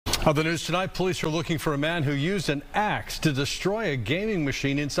On the news tonight, police are looking for a man who used an axe to destroy a gaming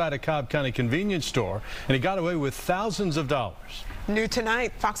machine inside a Cobb County convenience store, and he got away with thousands of dollars. New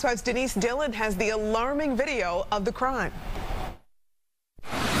tonight, Fox 5's Denise Dillon has the alarming video of the crime.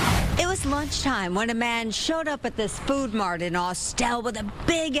 It was lunchtime when a man showed up at this food mart in Austell with a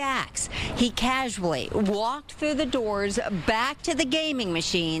big axe. He casually walked through the doors back to the gaming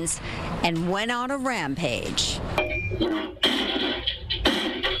machines and went on a rampage.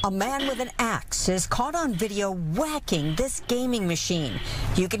 A man with an axe is caught on video whacking this gaming machine.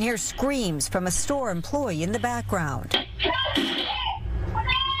 You can hear screams from a store employee in the background.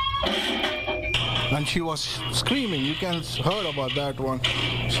 And she was screaming. You can heard about that one.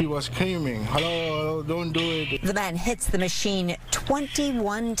 She was screaming, hello, don't do it. The man hits the machine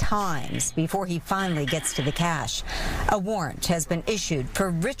 21 times before he finally gets to the cash. A warrant has been issued for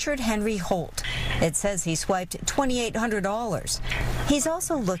Richard Henry Holt. It says he swiped $2,800. He's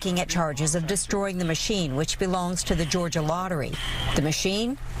also looking at charges of destroying the machine, which belongs to the Georgia Lottery. The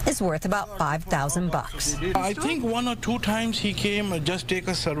machine is worth about $5,000. I think 1 or 2 times he came just take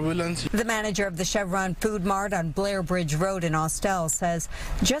a surveillance. The manager of the Chevron Food Mart on Blair Bridge Road in Austell says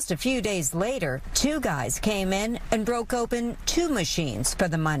just a few days later, 2 guys came in and broke open 2 machines for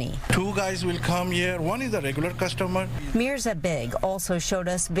the money. 2 guys will come here. One is a regular customer. Mirza Big also showed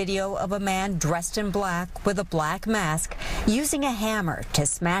us video of a man dressed in black with a black mask using a hammer to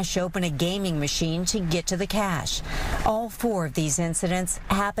smash open a gaming machine to get to the cash. All 4 of these incidents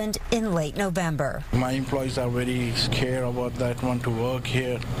happened in late November. My employees are very scared about that one to work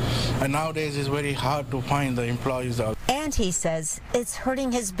here. And nowadays it's very hard to find the employees out. And he says it's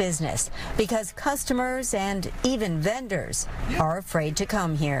hurting his business because customers and even vendors are afraid to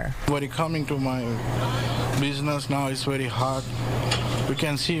come here. When coming to my business now, it's very hard. You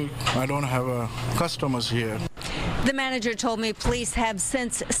can see I don't have customers here. The manager told me police have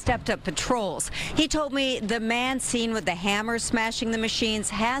since stepped up patrols. He told me the man seen with the hammer smashing the machines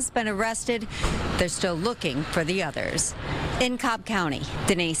has been arrested. They're still looking for the others. In Cobb County,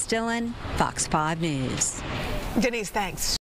 Denise Dillon, Fox 5 News. Denise, thanks.